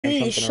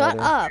Please shut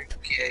up.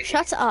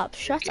 Shut up.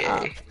 Shut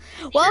up. Gay.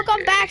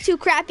 Welcome back to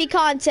crappy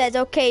content.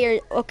 Okay,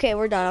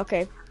 we're done.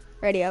 Okay.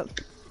 Ready up.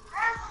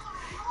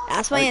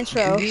 That's my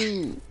intro.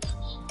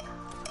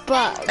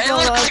 Blah, Hey, blah,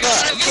 look, blah, I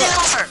got a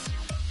viewer!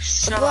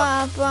 Shut up.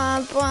 blah,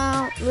 blah,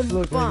 blah,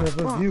 Look, blah, I have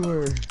a blah.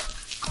 viewer.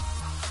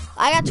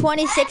 I got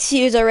 26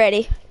 views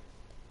already.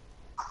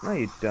 No,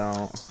 you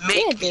don't. Yeah, I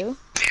Make me, do.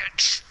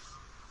 bitch.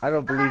 I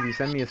don't believe you.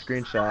 Send me a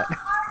screenshot.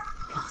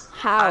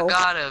 How? I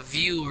got a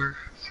viewer.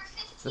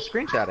 Just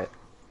screenshot it.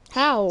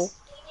 How?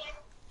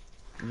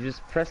 You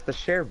just press the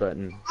share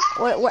button.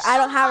 I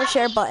don't have a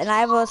share button. I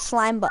have a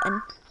slime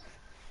button.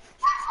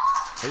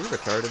 Are you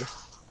retarded?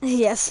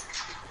 Yes.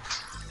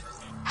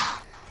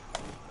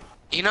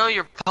 You know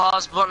your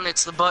pause button,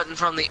 it's the button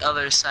from the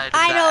other side of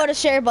I know that. what a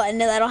share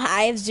button is.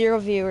 I have 0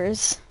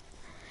 viewers.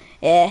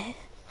 Yeah.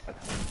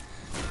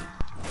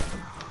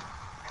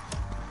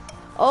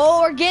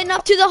 Oh, we're getting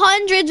up to the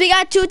hundreds. We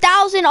got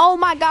 2,000. Oh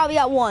my God, we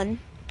got 1.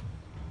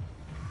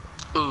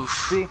 Oof.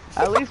 See,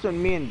 at least when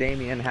me and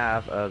Damien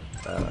have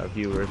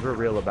viewers, we're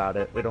real about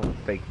it. We don't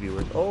fake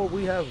viewers. Oh,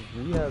 we have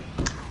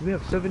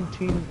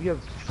 17. We have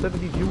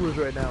 70 viewers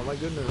right now. My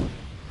goodness.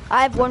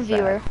 I have 1 That's sad.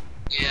 viewer.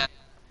 Yeah.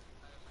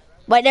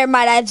 But never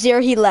mind, I have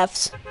 0. He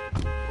left.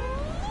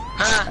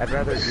 Huh. I'd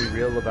rather be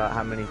real about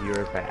how many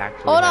viewers I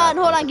actually Hold have.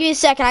 on. Give me a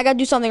second. I gotta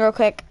do something real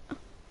quick.